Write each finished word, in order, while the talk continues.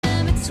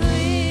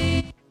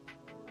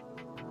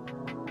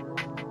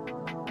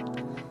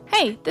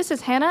Hey, this is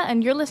Hannah,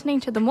 and you're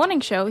listening to The Morning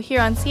Show here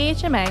on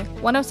CHMA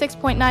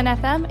 106.9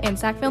 FM in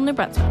Sackville, New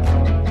Brunswick.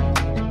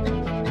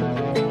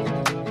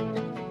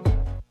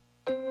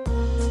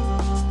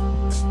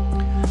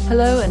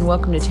 Hello and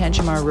welcome to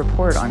Tantramar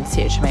Report on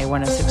CHMA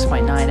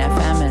 106.9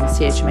 FM and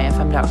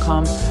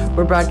CHMAFM.com.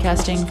 We're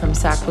broadcasting from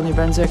Sackville, New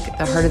Brunswick,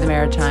 the heart of the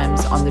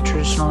Maritimes, on the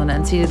traditional and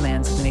unceded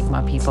lands of the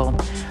Mi'kmaq people.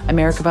 I'm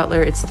Erica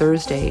Butler. It's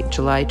Thursday,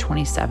 July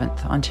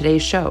 27th. On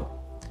today's show,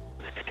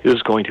 is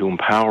going to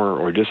empower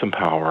or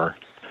disempower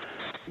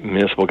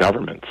municipal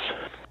governments.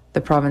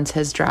 The province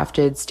has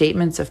drafted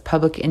statements of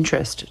public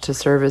interest to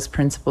serve as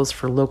principles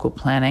for local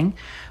planning.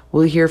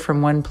 We'll hear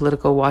from one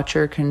political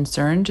watcher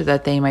concerned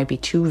that they might be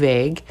too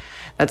vague.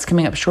 That's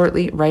coming up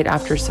shortly, right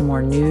after some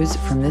more news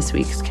from this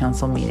week's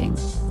council meeting.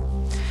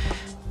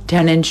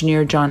 Town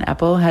engineer John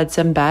Eppel had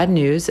some bad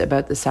news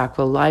about the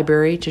Sackville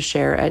Library to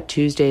share at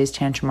Tuesday's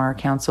Tantramar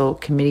Council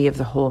Committee of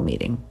the Whole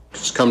meeting.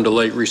 It's come to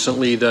light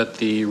recently that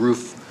the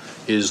roof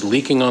is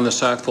leaking on the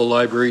Sackville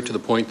Library to the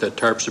point that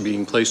tarps are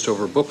being placed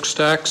over book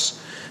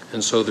stacks,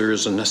 and so there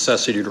is a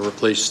necessity to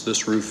replace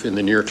this roof in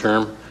the near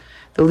term.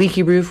 The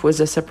leaky roof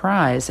was a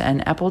surprise,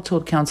 and Eppel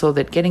told council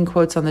that getting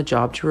quotes on the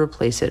job to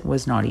replace it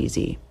was not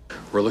easy.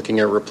 We're looking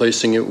at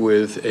replacing it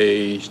with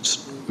a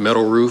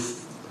metal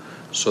roof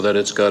so that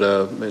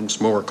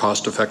it's more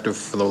cost effective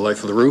for the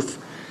life of the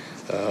roof.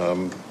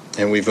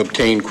 And we've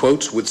obtained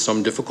quotes with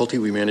some difficulty.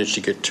 We managed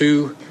to get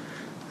two,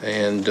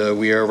 and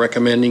we are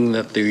recommending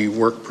that the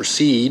work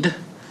proceed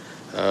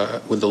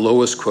with the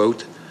lowest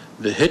quote.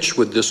 The hitch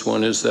with this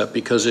one is that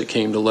because it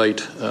came to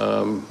light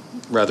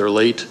rather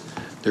late,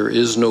 there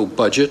is no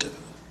budget.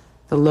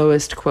 The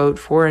lowest quote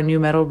for a new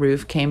metal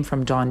roof came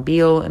from Don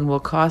Beal and will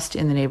cost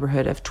in the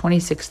neighborhood of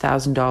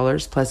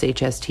 $26,000 plus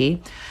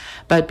HST.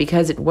 But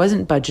because it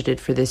wasn't budgeted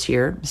for this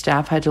year,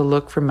 staff had to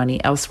look for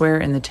money elsewhere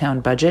in the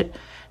town budget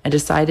and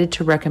decided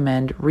to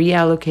recommend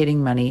reallocating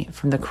money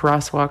from the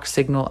crosswalk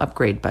signal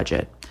upgrade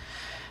budget.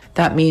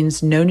 That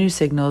means no new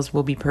signals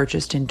will be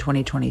purchased in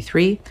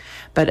 2023,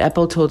 but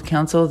Eppel told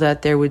council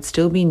that there would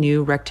still be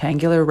new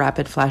rectangular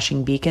rapid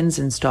flashing beacons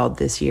installed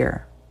this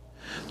year.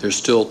 There's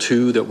still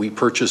two that we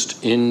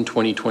purchased in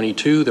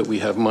 2022 that we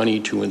have money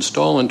to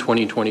install in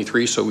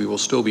 2023, so we will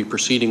still be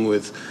proceeding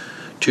with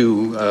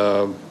two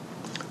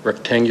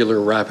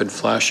rectangular rapid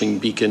flashing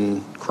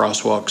beacon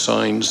crosswalk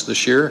signs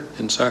this year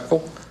in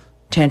Sackville.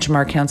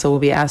 Tantramar Council will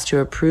be asked to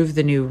approve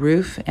the new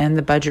roof and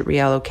the budget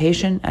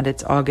reallocation at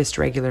its August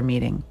regular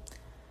meeting.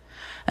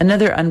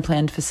 Another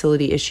unplanned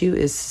facility issue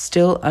is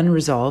still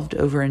unresolved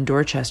over in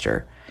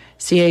Dorchester.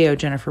 CAO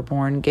Jennifer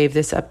Bourne gave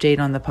this update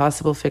on the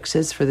possible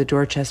fixes for the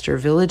Dorchester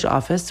Village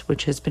office,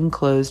 which has been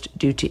closed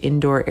due to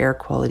indoor air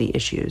quality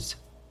issues.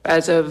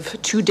 As of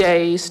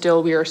today,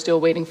 we are still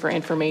waiting for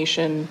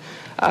information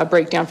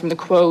breakdown from the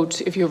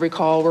quote. If you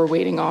recall, we're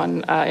waiting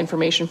on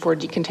information for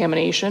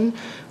decontamination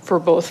for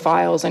both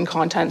files and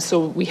content.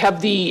 So we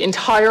have the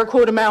entire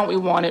quote amount. We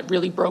want it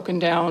really broken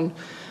down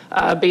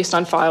based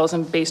on files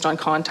and based on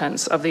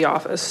contents of the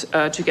office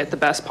to get the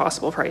best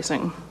possible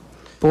pricing.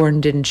 Bourne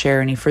didn't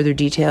share any further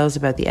details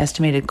about the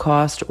estimated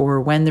cost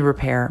or when the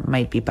repair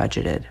might be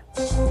budgeted.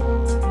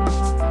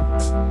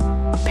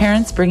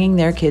 Parents bringing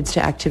their kids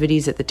to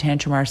activities at the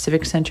Tantramar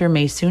Civic Centre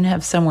may soon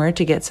have somewhere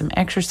to get some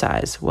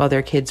exercise while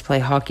their kids play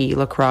hockey,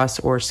 lacrosse,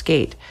 or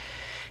skate.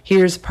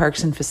 Here's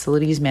Parks and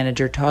Facilities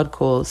Manager Todd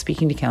Cole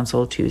speaking to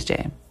Council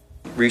Tuesday.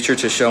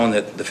 Research has shown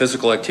that the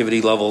physical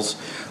activity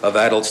levels of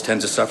adults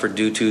tend to suffer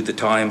due to the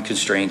time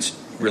constraints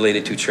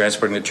related to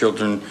transporting the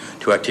children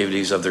to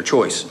activities of their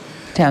choice.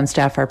 Town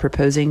staff are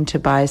proposing to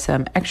buy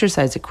some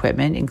exercise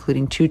equipment,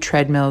 including 2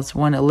 treadmills,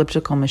 1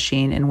 elliptical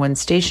machine, and 1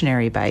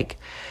 stationary bike,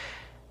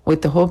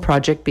 with the whole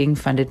project being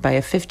funded by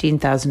a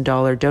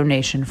 $15,000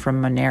 donation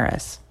from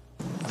Moneris.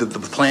 The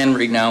plan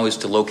right now is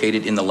to locate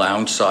it in the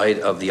lounge side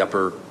of the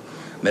upper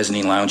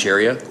mezzanine lounge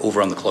area,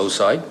 over on the closed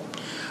side.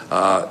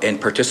 And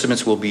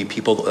participants will be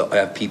people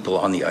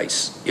on the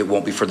ice. It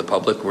won't be for the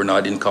public. We're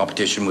not in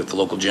competition with the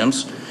local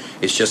gyms.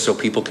 It's just so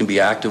people can be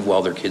active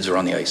while their kids are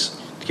on the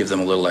ice, to give them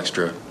a little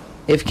extra.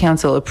 If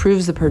council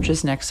approves the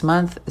purchase next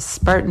month,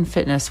 Spartan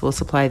Fitness will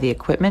supply the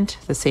equipment,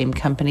 the same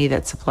company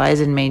that supplies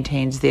and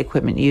maintains the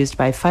equipment used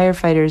by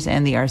firefighters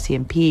and the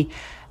RCMP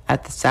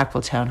at the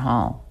Sackville Town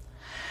Hall.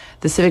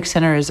 The Civic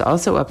Centre is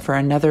also up for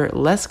another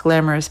less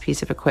glamorous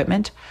piece of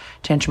equipment.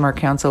 Tantramar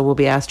Council will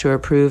be asked to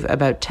approve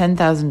about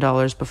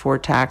 $10,000 before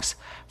tax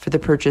for the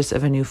purchase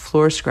of a new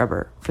floor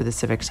scrubber for the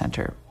Civic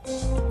Centre.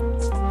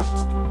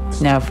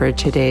 Now for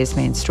today's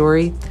main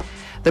story.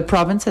 The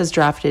province has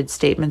drafted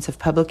statements of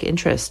public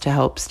interest to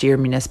help steer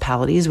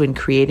municipalities when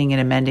creating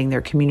and amending their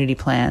community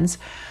plans.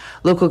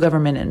 Local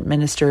government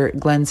minister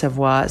Glenn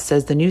Savoy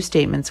says the new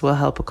statements will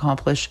help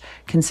accomplish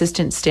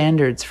consistent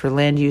standards for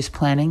land use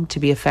planning to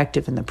be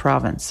effective in the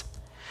province.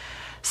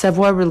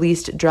 Savoy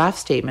released draft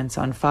statements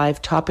on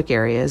 5 topic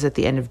areas at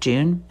the end of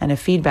June, and a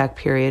feedback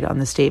period on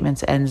the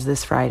statements ends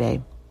this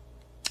Friday.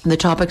 The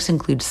topics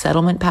include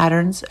settlement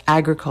patterns,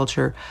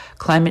 agriculture,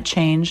 climate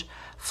change,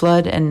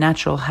 flood and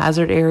natural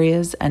hazard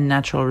areas, and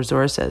natural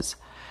resources.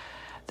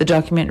 The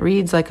document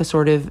reads like a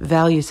sort of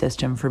value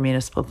system for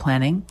municipal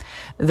planning,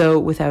 though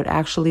without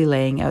actually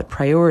laying out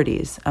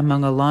priorities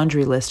among a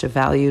laundry list of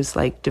values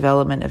like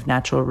development of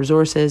natural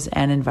resources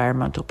and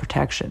environmental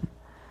protection.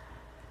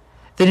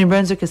 The New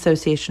Brunswick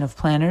Association of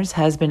Planners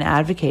has been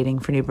advocating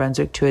for New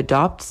Brunswick to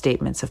adopt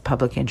statements of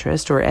public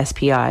interest, or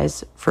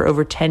SPIs, for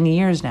over 10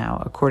 years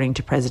now, according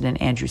to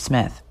President Andrew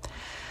Smith.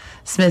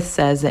 Smith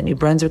says that New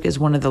Brunswick is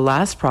one of the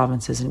last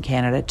provinces in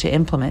Canada to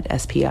implement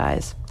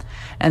SPIs,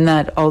 and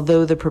that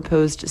although the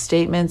proposed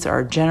statements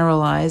are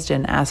generalized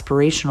and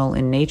aspirational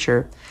in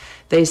nature,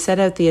 they set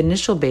out the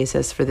initial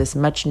basis for this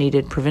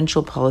much-needed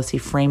provincial policy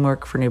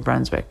framework for New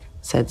Brunswick,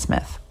 said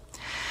Smith.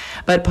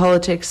 But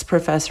politics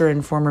professor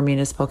and former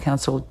municipal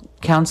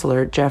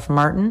councillor Jeff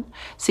Martin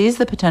sees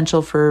the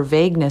potential for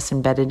vagueness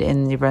embedded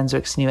in New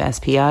Brunswick's new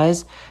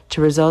SPIs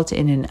to result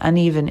in an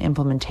uneven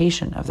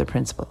implementation of the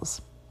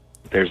principles.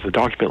 There's the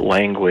document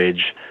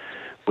language,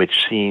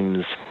 which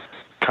seems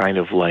kind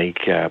of like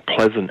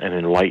pleasant and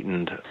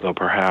enlightened, though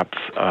perhaps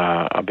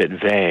a bit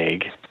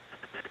vague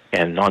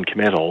and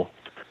non-committal.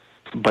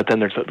 But then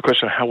there's the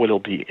question of how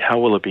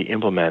will it be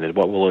implemented?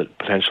 What will it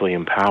potentially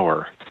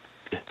empower?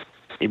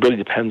 It really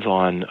depends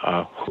on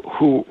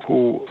who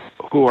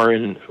are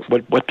in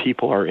what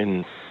people are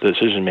in the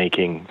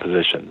decision-making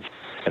positions,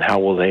 and how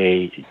will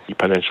they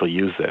potentially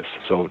use this.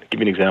 So, to give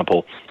you an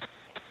example.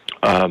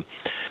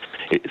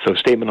 So,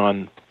 statement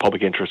on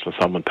public interest and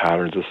settlement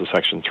patterns. This is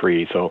Section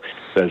 3. So, it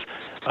says,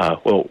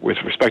 well, with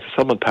respect to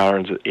settlement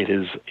patterns, it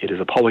is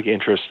a public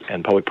interest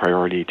and public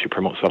priority to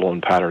promote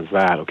settlement patterns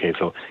that,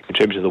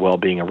 contribute to the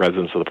well-being of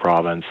residents of the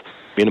province,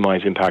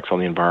 minimize impacts on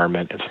the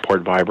environment, and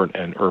support vibrant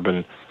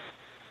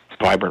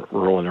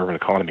rural and urban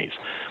economies.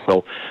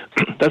 Well,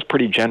 that's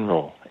pretty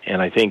general,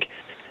 and I think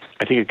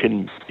it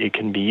can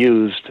be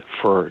used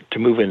to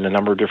move in a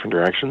number of different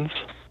directions.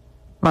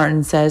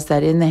 Martin says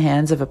that in the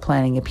hands of a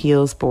planning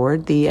appeals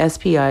board, the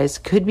SPIs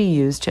could be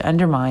used to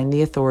undermine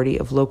the authority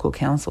of local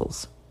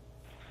councils.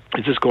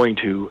 Is this going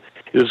to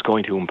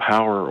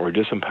empower or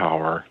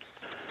disempower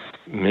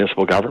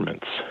municipal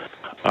governments?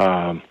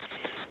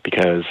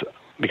 Because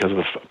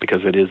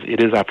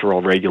it is after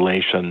all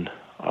regulation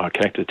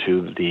connected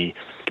to the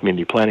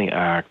Community Planning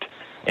Act,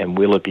 and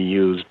will it be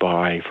used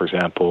by, for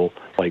example,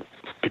 like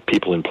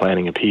people in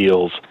planning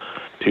appeals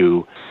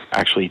to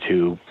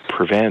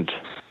prevent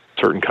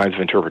certain kinds of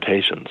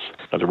interpretations?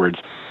 In other words,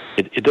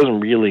 it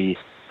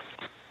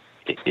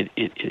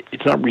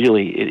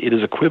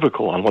is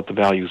equivocal on what the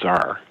values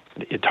are.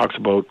 It talks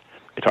about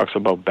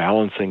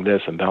balancing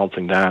this and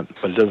balancing that,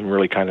 but it doesn't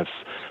really kind of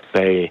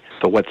say,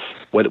 so what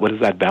does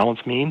that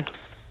balance mean?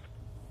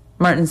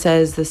 Martin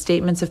says the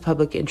statements of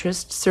public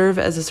interest serve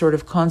as a sort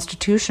of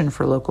constitution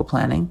for local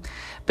planning,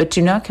 but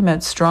do not come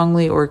out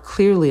strongly or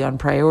clearly on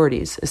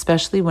priorities,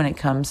 especially when it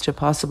comes to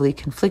possibly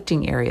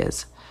conflicting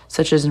areas,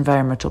 such as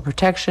environmental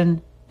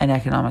protection and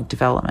economic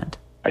development.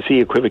 I see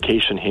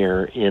equivocation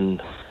here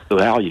in the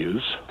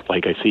values.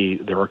 Like I see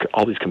there are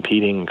all these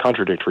competing,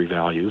 contradictory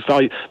values.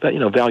 Values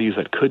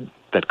that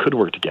could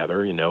work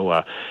together.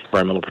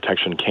 Environmental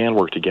protection can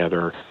work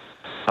together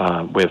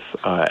with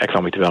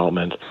economic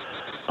development.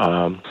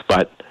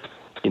 But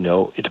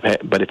it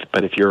depends.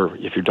 But if your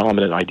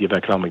dominant idea of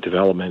economic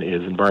development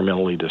is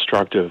environmentally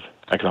destructive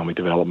economic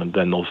development,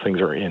 then those things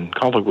are in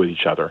conflict with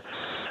each other.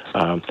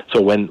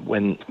 So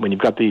when you've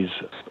got these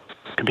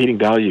competing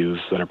values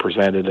that are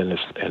presented,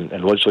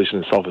 and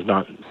legislation itself is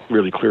not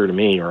really clear to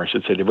me, or I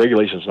should say the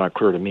regulation is not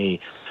clear to me,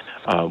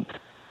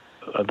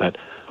 that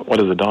what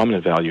is the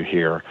dominant value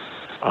here,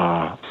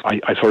 I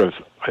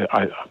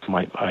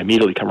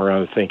immediately come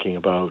around to thinking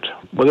about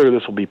whether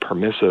this will be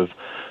permissive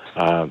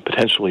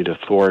potentially to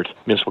thwart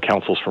municipal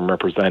councils from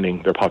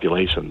representing their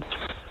populations.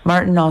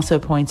 Martin also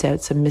points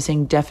out some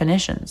missing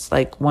definitions,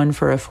 like one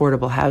for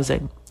affordable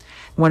housing.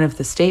 One of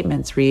the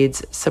statements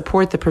reads,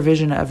 support the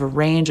provision of a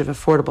range of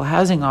affordable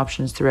housing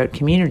options throughout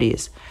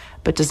communities,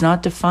 but does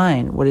not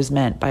define what is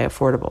meant by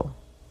affordable.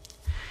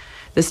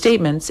 The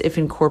statements, if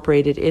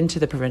incorporated into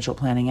the Provincial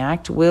Planning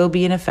Act, will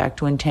be in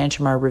effect when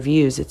Tantramar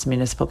reviews its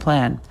municipal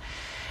plan.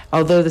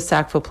 Although the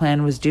Sackville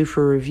Plan was due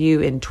for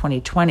review in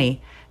 2020,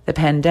 the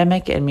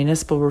pandemic and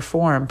municipal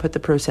reform put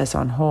the process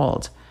on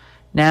hold.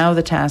 Now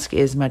the task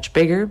is much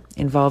bigger,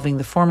 involving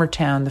the former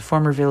town, the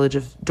former village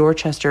of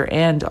Dorchester,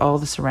 and all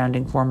the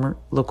surrounding former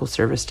local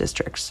service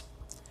districts.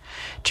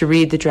 To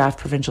read the draft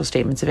provincial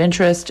statements of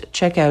interest,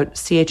 check out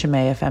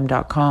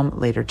chmafm.com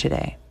later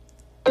today.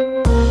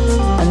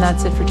 And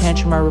that's it for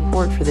Tantramar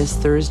Report for this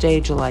Thursday,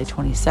 July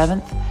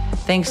 27th.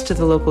 Thanks to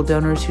the local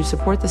donors who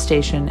support the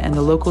station and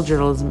the Local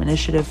Journalism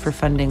Initiative for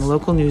funding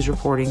local news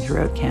reporting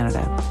throughout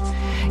Canada.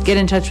 Get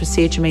in touch with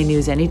CHMA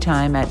News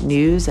anytime at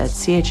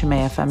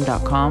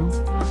news@chmafm.com.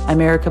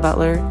 I'm Erica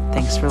Butler.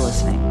 Thanks for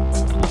listening.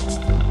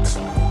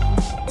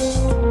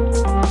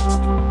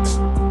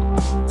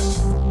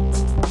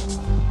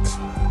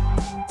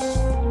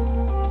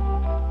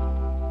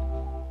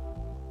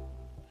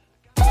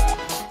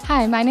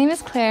 Hi, my name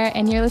is Claire,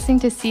 and you're listening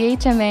to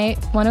CHMA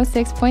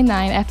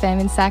 106.9 FM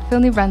in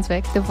Sackville, New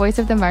Brunswick, the voice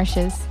of the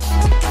marshes.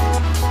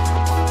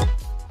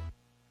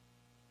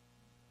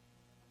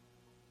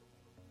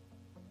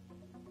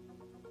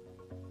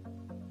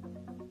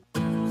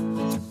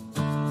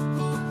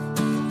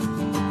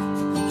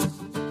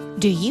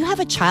 Do you have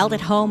a child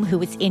at home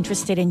who is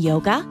interested in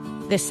yoga?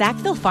 The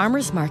Sackville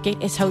Farmers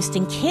Market is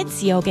hosting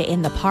kids yoga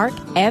in the park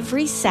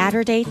every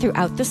Saturday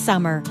throughout the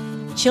summer.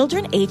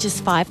 Children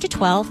ages 5 to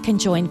 12 can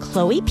join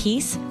Chloe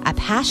Peace, a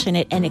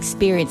passionate and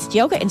experienced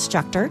yoga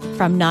instructor,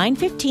 from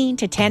 9:15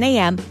 to 10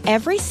 a.m.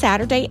 every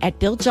Saturday at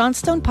Bill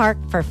Johnstone Park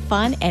for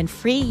fun and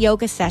free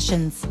yoga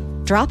sessions.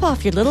 Drop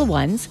off your little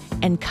ones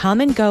and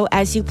come and go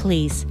as you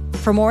please.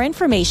 For more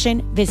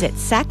information, visit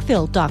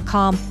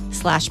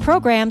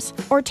sackville.com/programs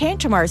or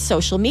Tantramar's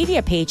social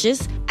media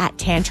pages at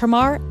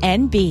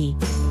TantramarNB.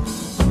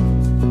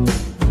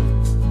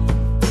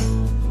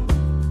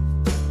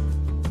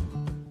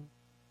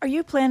 Are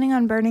you planning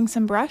on burning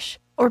some brush?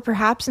 Or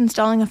perhaps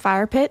installing a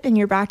fire pit in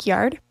your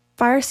backyard?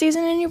 Fire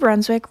season in New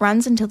Brunswick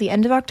runs until the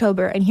end of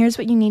October, and here's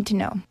what you need to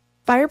know.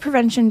 Fire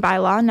Prevention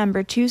Bylaw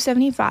number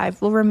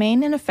 275 will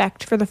remain in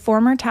effect for the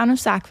former town of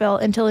Sackville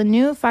until a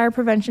new fire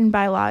prevention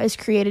bylaw is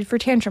created for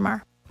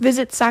Tantramar.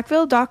 Visit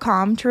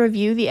sackville.com to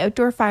review the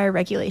outdoor fire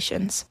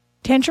regulations.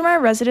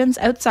 Tantramar residents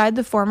outside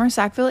the former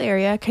Sackville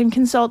area can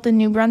consult the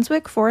New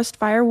Brunswick Forest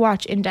Fire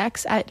Watch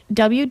Index at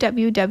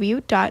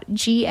www.gnb.ca.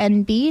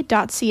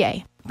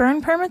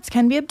 Burn permits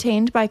can be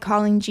obtained by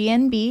calling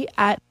GNB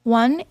at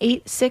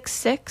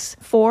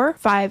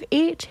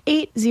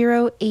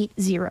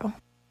 1-866-458-8080.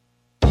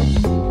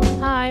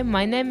 Hi,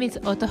 my name is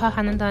Otoha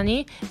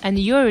Hanatani, and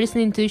you're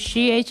listening to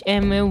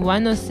CHMA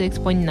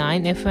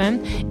 106.9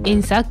 FM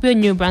in Sackville,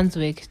 New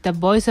Brunswick, the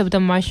voice of the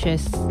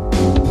marshes.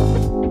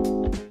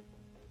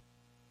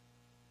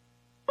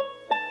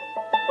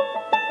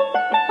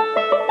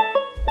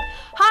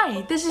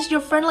 Hi, this is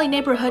your friendly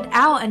neighborhood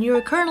Al, and you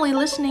are currently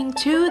listening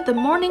to The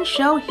Morning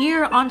Show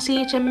here on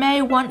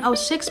CHMA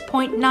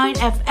 106.9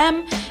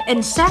 FM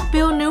in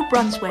Sackville, New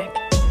Brunswick.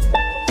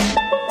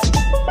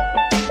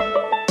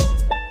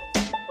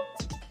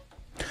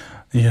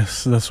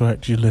 Yes, that's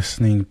right. You're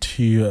listening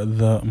to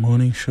The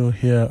Morning Show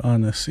here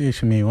on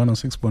CHMA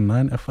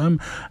 106.9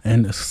 FM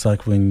in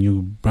Sackville,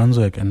 New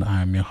Brunswick, and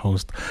I'm your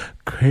host,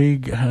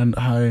 Craig, and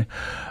I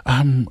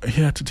am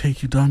here to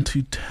take you down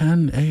to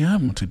 10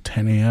 a.m.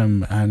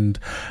 and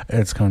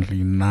it's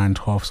currently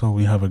 9:12, so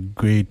we have a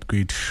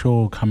great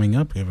show coming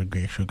up.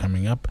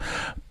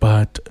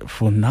 But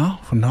for now,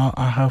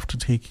 I have to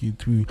take you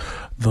through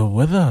the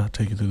weather,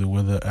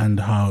 and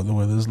how the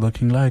weather is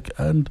looking like.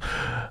 And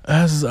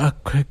as a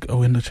quick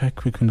window check,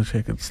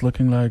 it's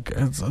looking like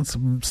it's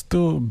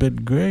still a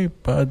bit grey,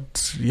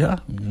 but yeah,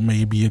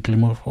 maybe a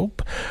glimmer of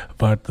hope.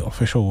 But the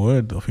official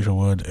word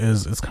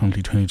is it's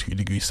currently 22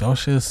 degrees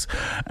Celsius,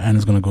 and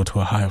it's going to go to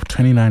a high of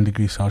 29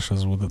 degrees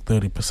Celsius with a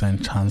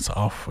 30% chance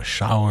of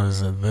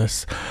showers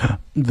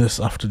this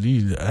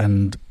afternoon.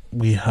 And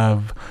we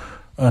have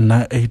an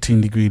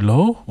 18-degree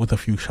low with a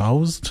few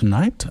showers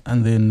tonight,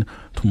 and then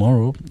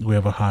tomorrow we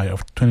have a high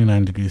of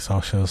 29 degrees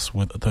Celsius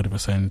with a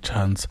 30%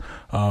 chance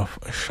of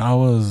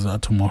showers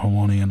tomorrow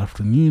morning and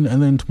afternoon,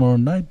 and then tomorrow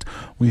night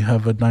we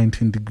have a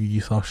 19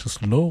 degrees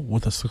Celsius low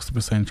with a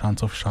 60%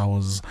 chance of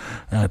showers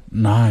at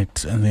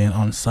night. And then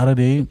on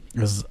Saturday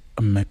is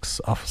a mix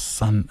of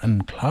sun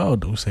and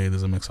cloud. We say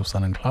there's a mix of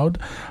sun and cloud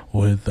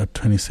with a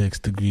 26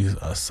 degrees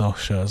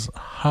Celsius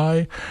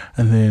high,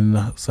 and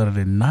then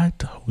Saturday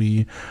night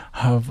we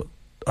have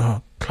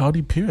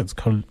cloudy periods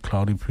with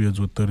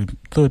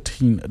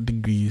 13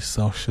 degrees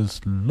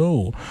Celsius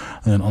low.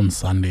 And then on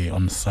Sunday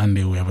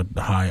we have a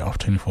high of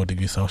 24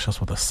 degrees Celsius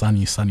with a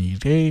sunny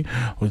day,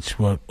 which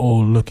we're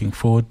all looking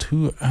forward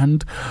to.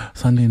 And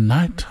Sunday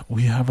night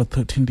we have a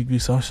 13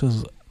 degrees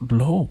Celsius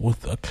low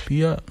with a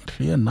clear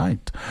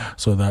night.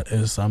 So that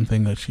is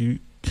something that you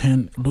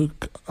can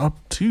look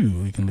up to.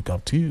 You can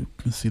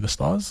see the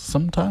stars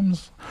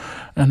sometimes.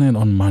 And then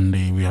on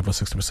Monday we have a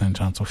 60%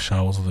 chance of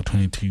showers with a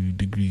 22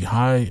 degree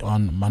high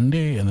on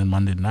Monday, and then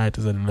Monday night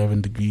is at 11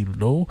 degree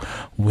low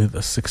with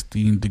a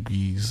 16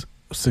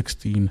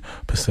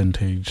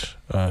 percentage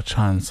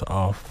chance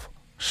of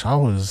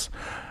showers.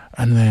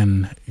 And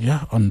then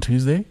on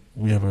Tuesday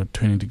we have a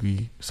 20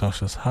 degree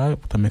Celsius high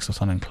with a mix of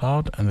sun and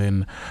cloud, and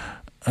then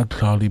a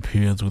cloudy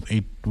periods with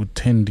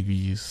 10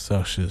 degrees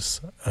Celsius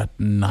at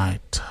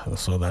night.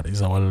 So that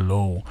is our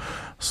low.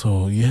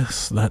 So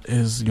yes, that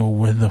is your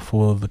weather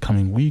for the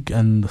coming week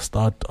and the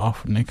start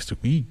of next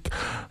week.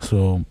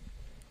 So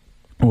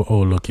we're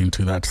all looking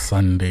to that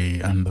Sunday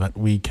and that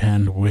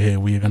weekend where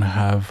we're going to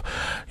have,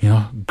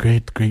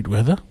 great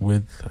weather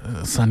with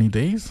sunny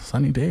days.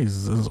 Sunny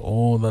days is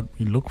all that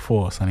we look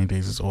for. So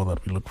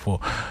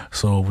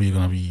we're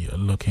going to be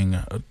looking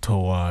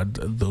toward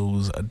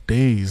those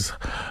days.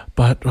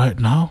 But right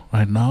now,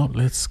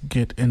 let's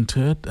get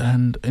into it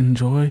and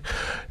enjoy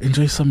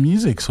some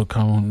music. So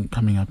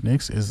coming up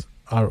next is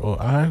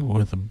ROI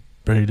with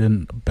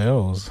Braden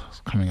Bells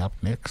coming up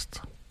next.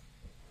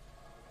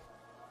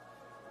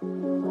 You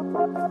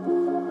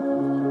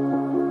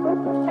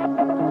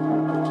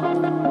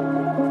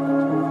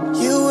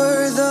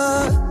were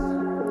the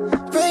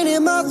rain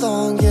in my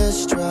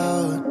longest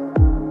drought.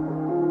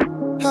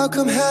 How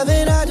come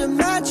heaven had to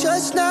match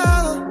us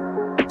now?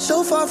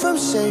 So far from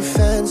safe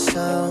and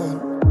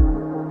sound.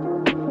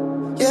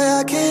 Yeah,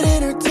 I can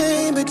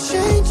entertain, but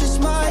change is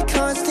my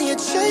constant. You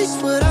chase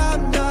what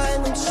I'm not,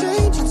 and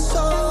changing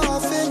so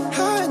often.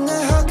 How in the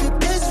hell could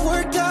this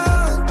work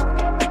out?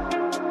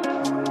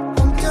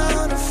 I'm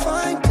down to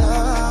find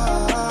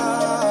out.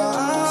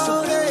 So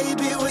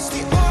baby, what's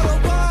the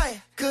ROI?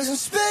 'Cause I'm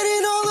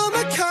spending all of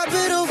my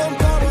capital on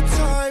borrowed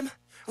time.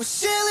 We're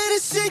sailing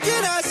and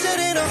sinking, I said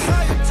in a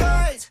higher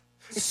tide.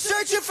 You're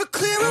searching for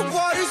clearer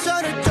waters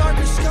under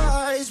darker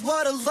skies.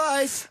 What a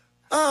life.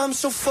 I'm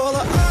so full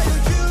of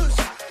IOUs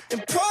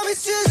and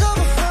promises of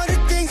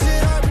 100 things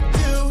that I would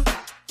do.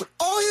 But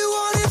all you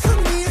wanted from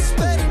me is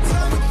spending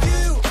time with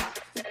you.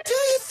 Do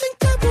you think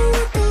that will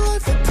work the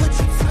life I put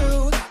you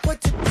through? What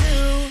to do?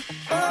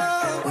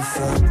 Oh. We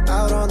fell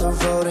out on the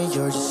road and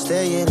you're just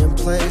staying in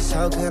place.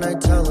 How can I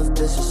tell if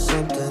this is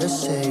something to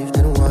save?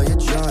 And while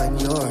you're drawing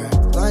your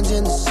lines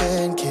in the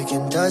sand,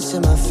 kicking dust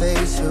in my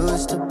face, who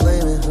is to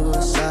blame and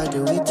whose side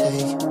do we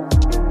take?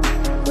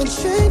 When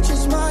change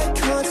is my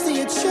constant,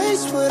 you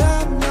chase what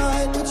I'm not.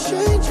 We're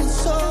changing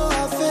so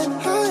often.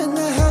 How in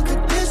the hell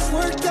could this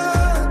work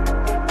out?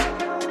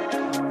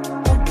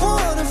 I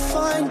wanna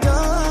find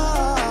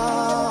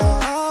out.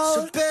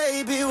 So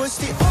baby, what's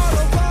the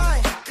ROI?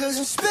 'Cause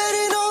I'm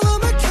spending all of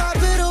my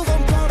capital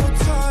on borrowed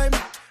time.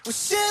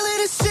 We're sailing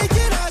and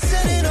sinking, I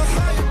said in a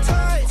higher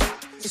tide.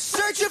 You're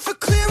searching for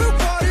clearer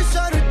waters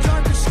under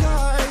darker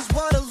skies.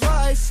 What a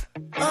life.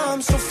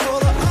 I'm so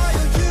full of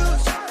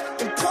IOUs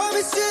and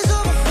promises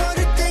of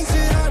 100 things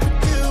that I would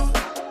do.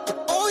 But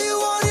all you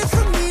wanted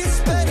from me is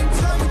spending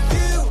time with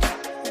you.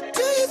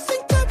 Do you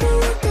think that will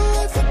work the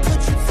life I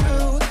put you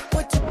through?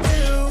 What to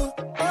do?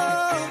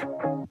 Oh.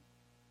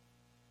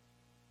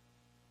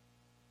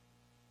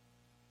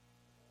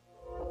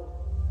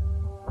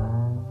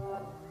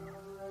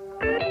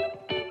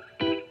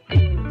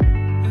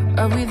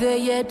 Are we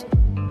there yet?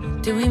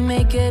 Did we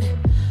make it?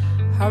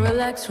 I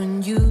relax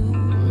when you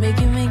make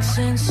it make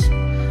sense.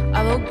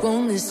 I've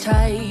outgrown this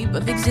type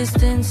of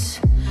existence.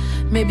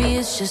 Maybe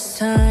it's just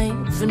time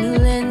for new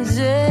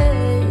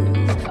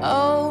lenses.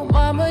 Oh,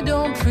 mama,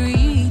 don't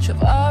preach.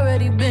 I've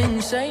already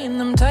been saying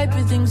them type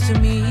of things to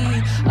me.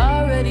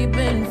 Already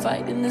been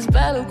fighting this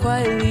battle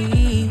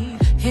quietly.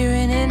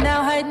 Hearing it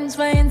now heightens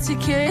my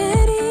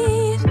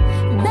insecurities.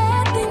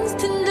 Bad things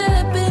tend to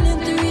happen in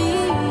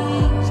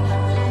threes.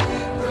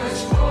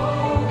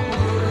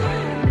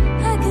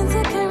 I can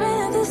take care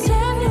of this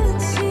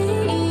turbulency.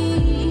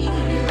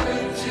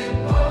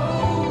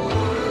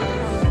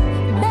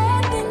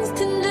 Bad things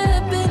tend to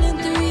happen in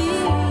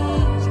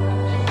threes.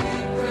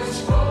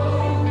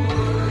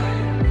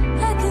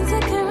 I can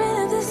take care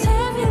of this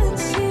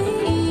turbulency.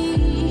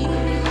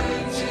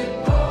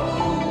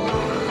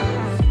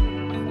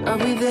 Are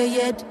we there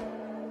yet?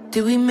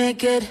 Did we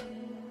make it?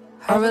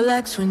 I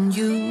relax when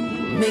you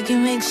make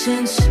it make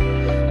sense.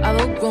 I've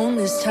outgrown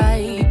this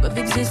type of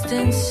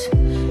existence.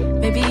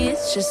 Maybe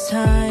it's just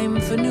time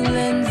for new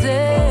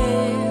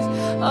lenses.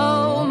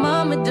 Oh,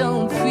 mama,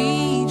 don't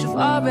preach. I've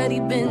already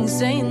been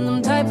saying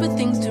them type of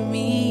things to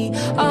me.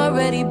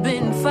 Already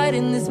been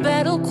fighting this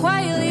battle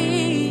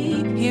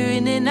quietly.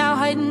 Hearing it now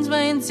heightens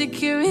my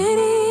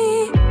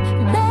insecurity.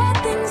 Bad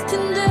things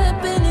tend to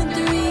happen in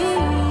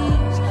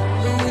threes.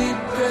 But we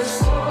press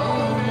on.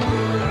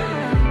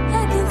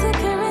 I can take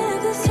care of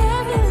this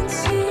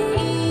turbulency.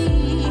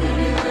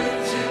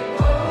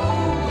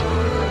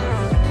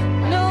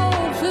 No,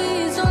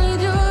 please, only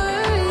do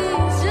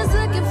worries. Just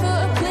looking for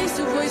a place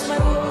to voice my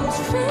woes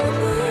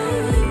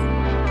freely.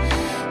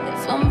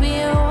 If I'm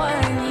being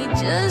whiny,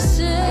 just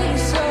say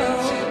so.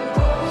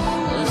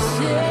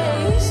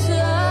 Say so,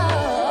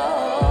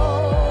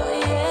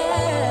 yeah.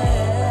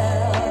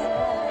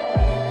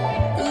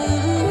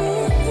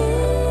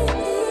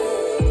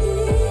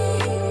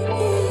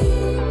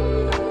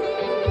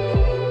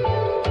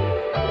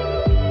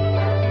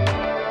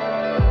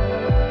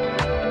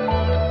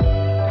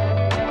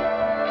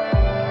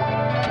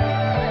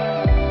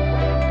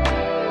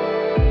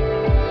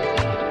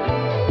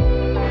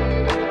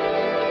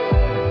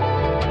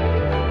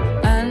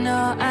 I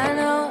know, and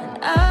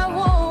I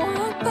won't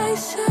walk by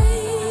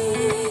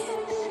sight.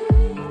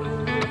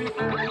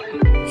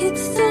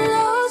 It's the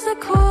lows that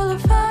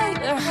qualify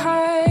the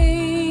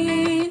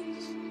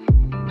highs.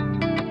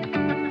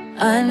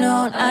 I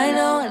know, and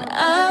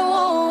I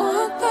won't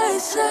walk by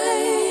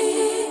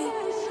sight.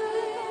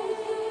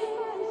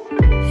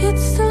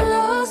 It's the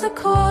lows that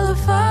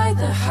qualify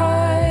the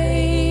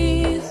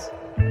highs.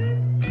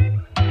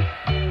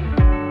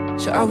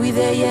 So are we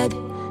there yet?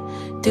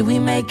 Did we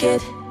make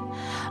it?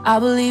 I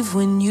believe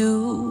when you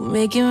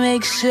make it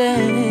make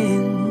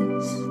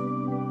sense.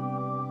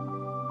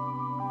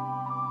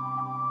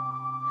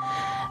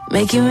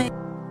 Make it make.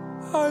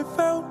 I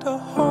found a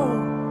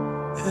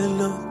home in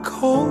a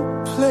cold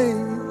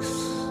place.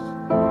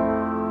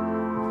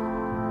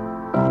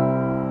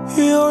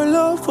 Your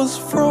love was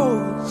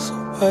froze, so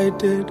why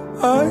did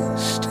I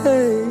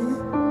stay?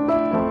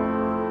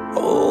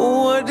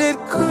 Oh, what it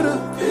could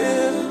have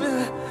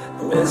been,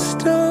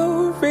 Mr.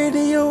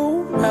 Radio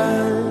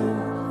Man.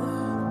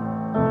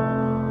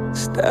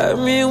 Stab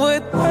me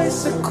with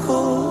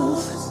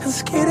bicycles and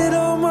skated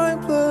on my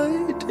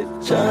blood to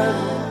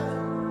China.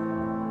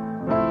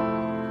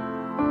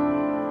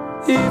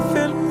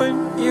 Even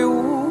when you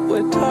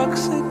were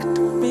toxic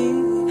to me,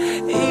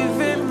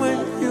 even when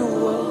you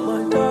were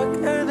my dark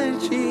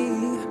energy,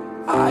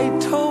 I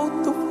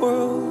told the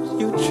world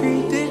you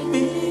treated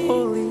me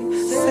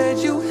fully, said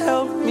you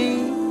helped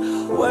me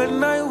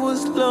when I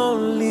was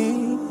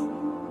lonely.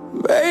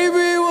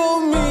 Maybe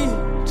we'll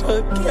meet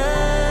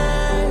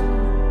again.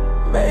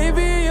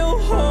 Maybe you'll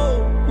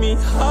hold me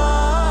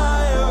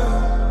higher.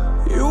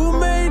 You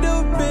made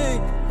a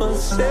big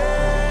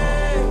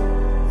mistake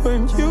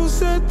when you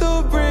set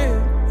the brick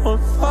on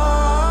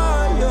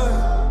fire.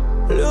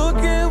 Look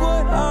at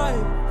what I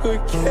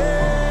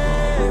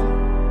became.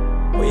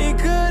 We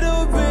could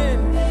have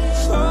been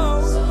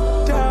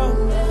so down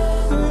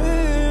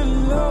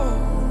in love,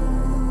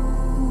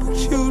 but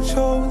you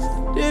chose a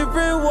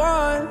different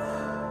one.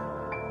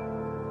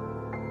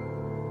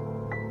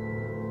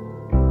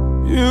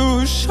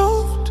 You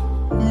shoved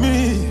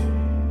me,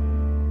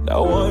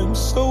 now I'm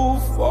so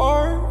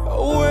far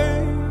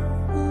away.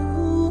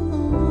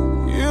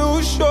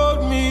 You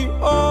showed me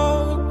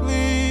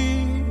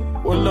ugly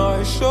when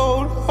I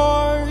showed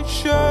heart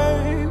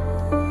shape.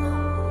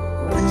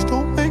 Please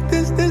don't make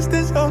this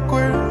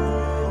awkward.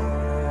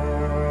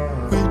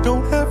 We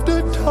don't have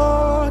to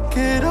talk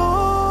at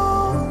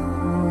all.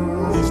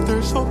 Is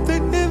there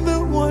something in the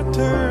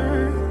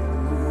water?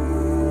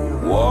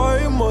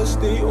 Why must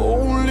they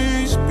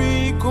only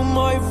speak on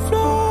my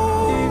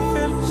flaws?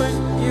 Even when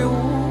you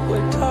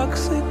were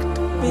toxic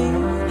to me,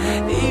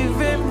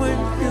 even when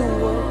you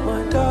were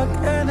my dark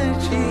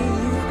energy,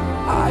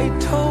 I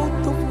told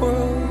the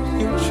world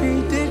you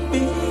treated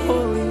me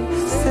fully,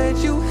 said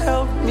you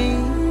helped me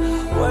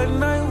when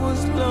I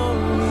was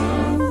lonely.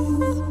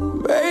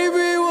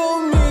 Maybe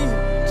we'll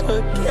meet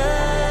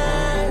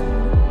again.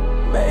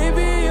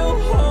 Maybe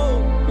you'll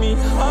hold me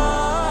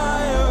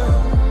higher.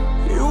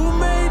 You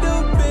made a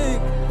big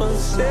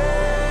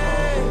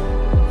mistake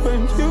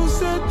when you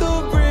set the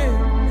brick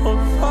on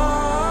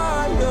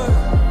fire.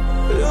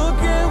 Look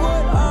at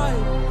what I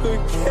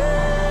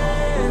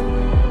became.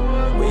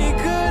 We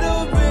could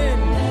have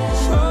been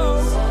so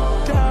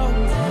down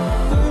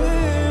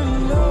in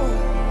love,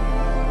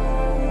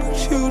 but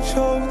you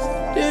chose a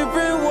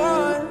different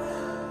one.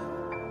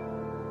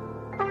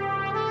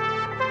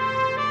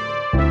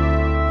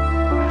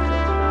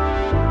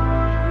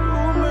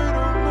 You made a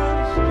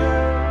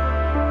mistake.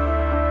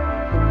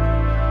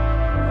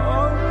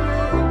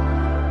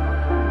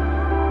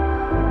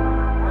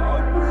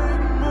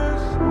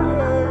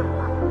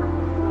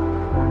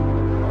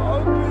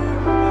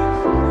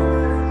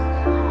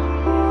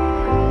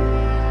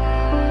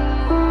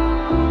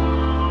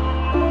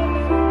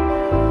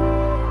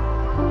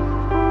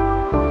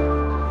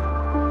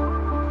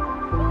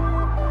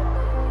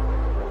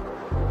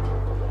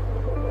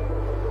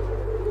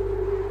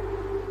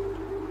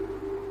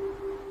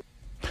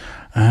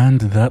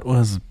 And that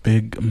was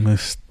Big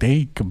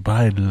Mistake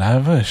by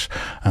Lavish.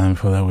 And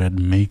before that, we had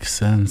Make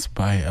Sense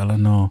by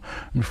Eleanor.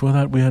 And before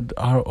that, we had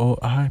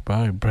ROI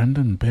by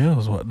Brendan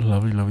Bales. What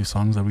lovely, lovely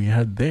songs that we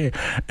had there.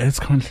 It's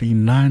currently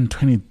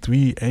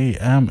 9:23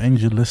 a.m. and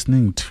you're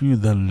listening to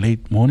the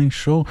Late Morning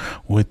Show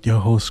with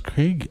your host,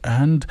 Craig.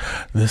 And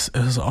this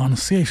is on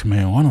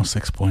CHMA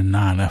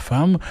 106.9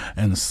 FM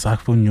in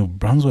Sackville, New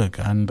Brunswick.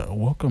 And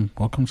welcome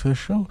to the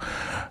show.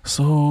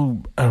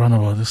 So, around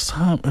about this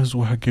time is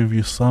where I give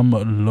you some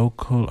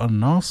local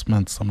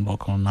announcements. Some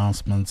local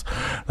announcements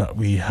that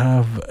we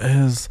have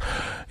is,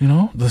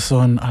 this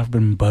one I've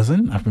been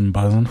buzzing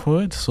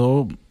for it.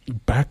 So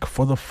back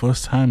for the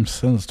first time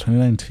since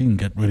 2019,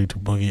 get ready to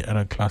boogie at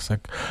a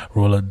classic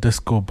roller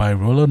disco by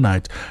Roller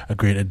Night, a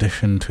great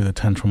addition to the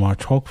Tantramar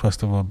Chalk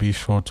Festival. Be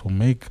sure to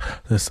make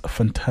this a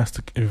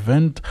fantastic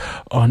event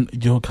on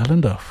your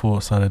calendar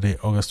for Saturday,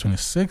 August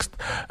 26th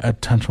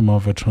at Tantramar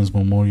Veterans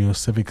Memorial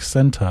Civic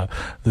Centre.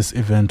 This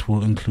event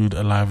will include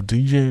a live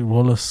DJ,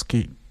 roller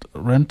skate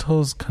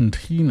rentals,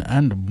 canteen,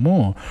 and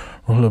more.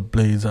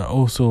 Rollerblades are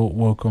also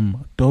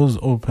welcome. Doors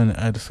open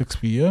at 6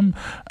 p.m.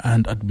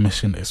 and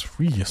admission is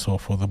free. So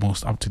for the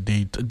most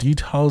up-to-date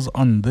details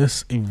on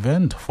this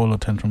event, follow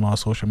Tantramar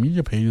social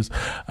media pages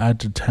at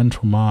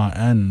Tantramar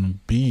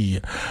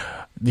NB.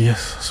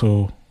 Yes,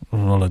 so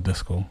roller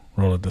disco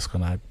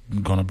night,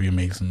 gonna be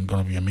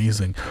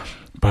amazing.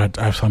 But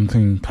I have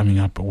something coming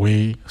up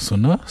way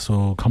sooner,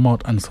 so come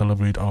out and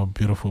celebrate our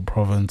beautiful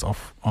province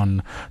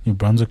on New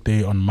Brunswick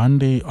Day on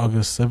Monday,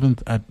 August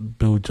 7th at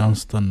Bill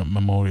Johnston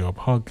Memorial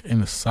Park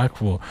in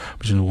Sackville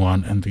between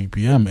 1 and 3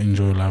 p.m.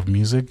 Enjoy live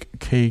music,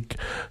 cake,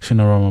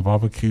 Shinorama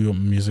barbecue,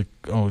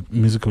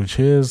 musical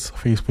chairs,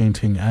 face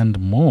painting, and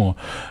more.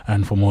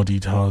 And for more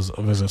details,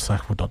 visit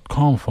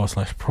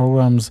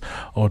sackville.com/programs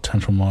or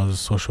Tantramar's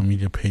social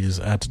media pages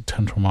at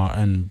Tantramar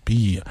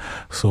NB.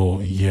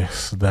 So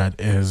yes, that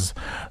is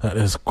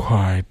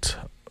quite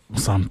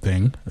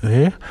something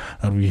there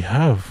that we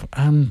have.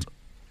 And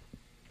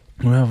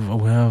we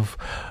have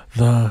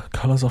the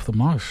Colors of the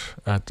Marsh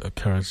at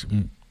Carriage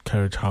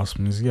House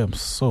Museum.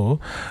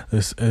 So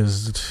this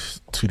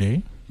is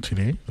today,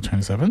 today, the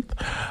 27th.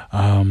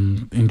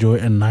 Enjoy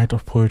a night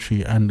of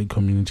poetry and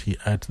community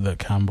at the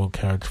Campbell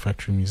Carrot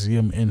Factory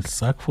Museum in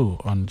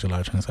Sackville on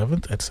July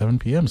 27th at 7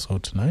 p.m. So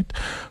tonight,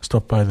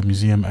 stop by the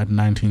museum at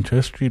 19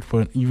 Church Street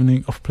for an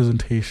evening of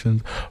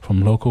presentations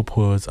from local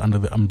poets under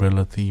the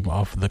umbrella theme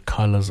of the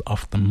Colors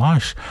of the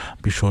Marsh.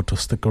 Be sure to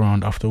stick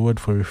around afterward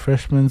for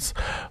refreshments.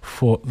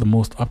 For the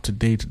most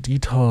up-to-date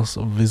details,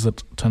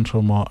 visit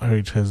Tantramar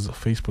Heritage's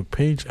Facebook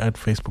page at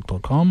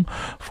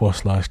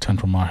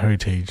facebook.com/Tantramar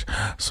Heritage.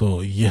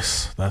 So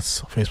yes,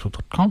 that's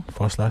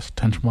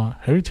facebook.com/Tantramar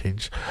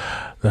Heritage.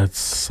 That's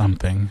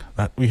something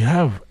that we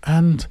have.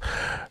 And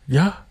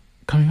yeah,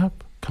 coming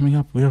up,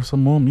 we have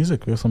some more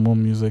music.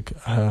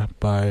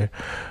 By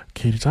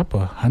Katie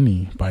Tupper,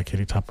 Honey by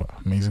Katie Tupper.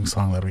 Amazing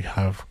song that we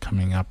have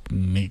coming up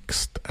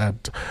next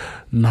at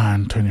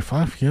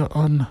 9:25 here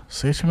on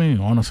CHMA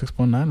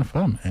 106.9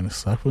 FM in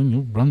Sackville,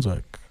 New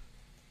Brunswick.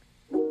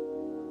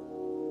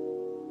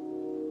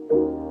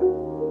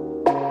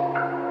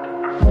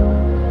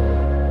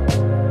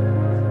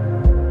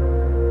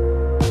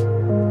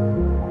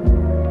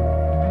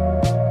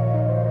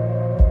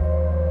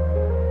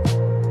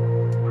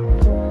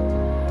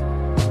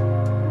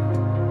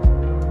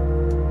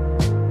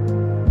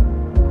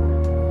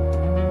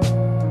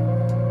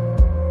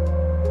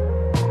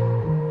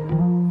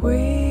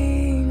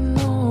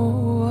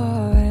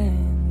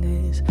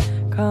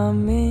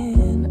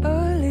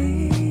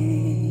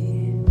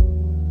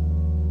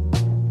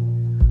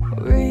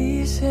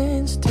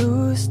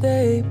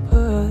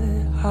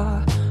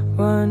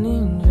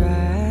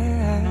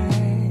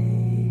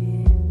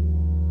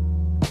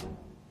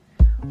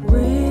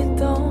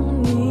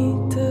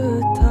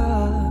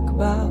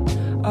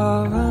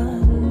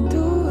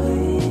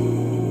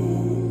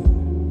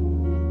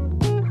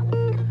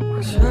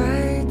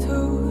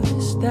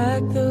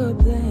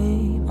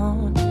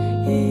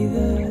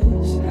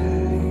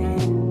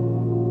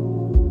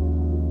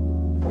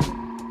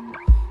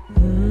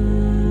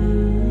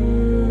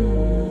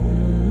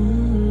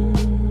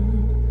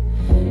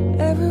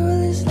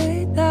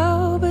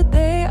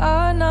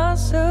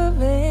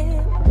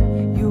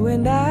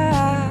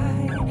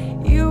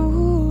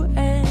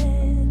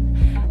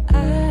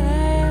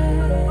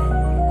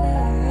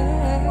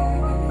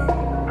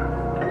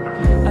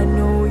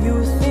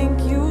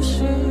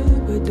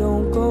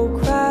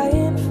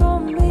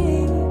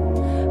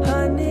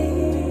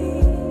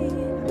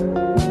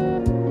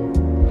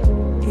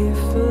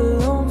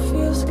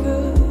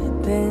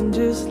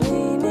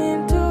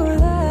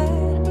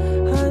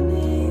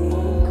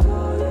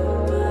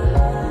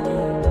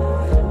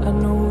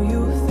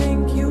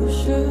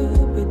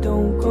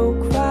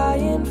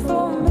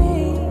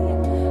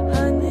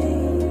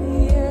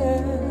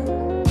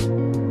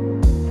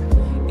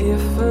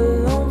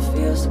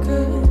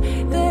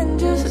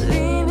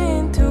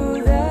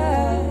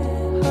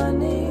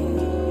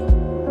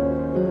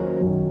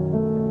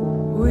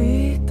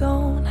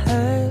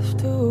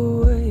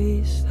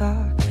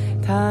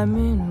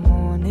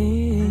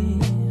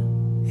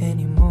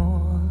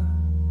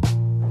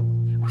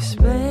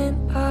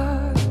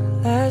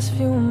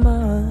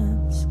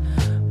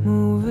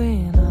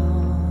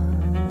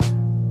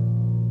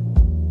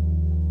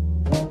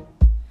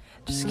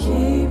 Just keep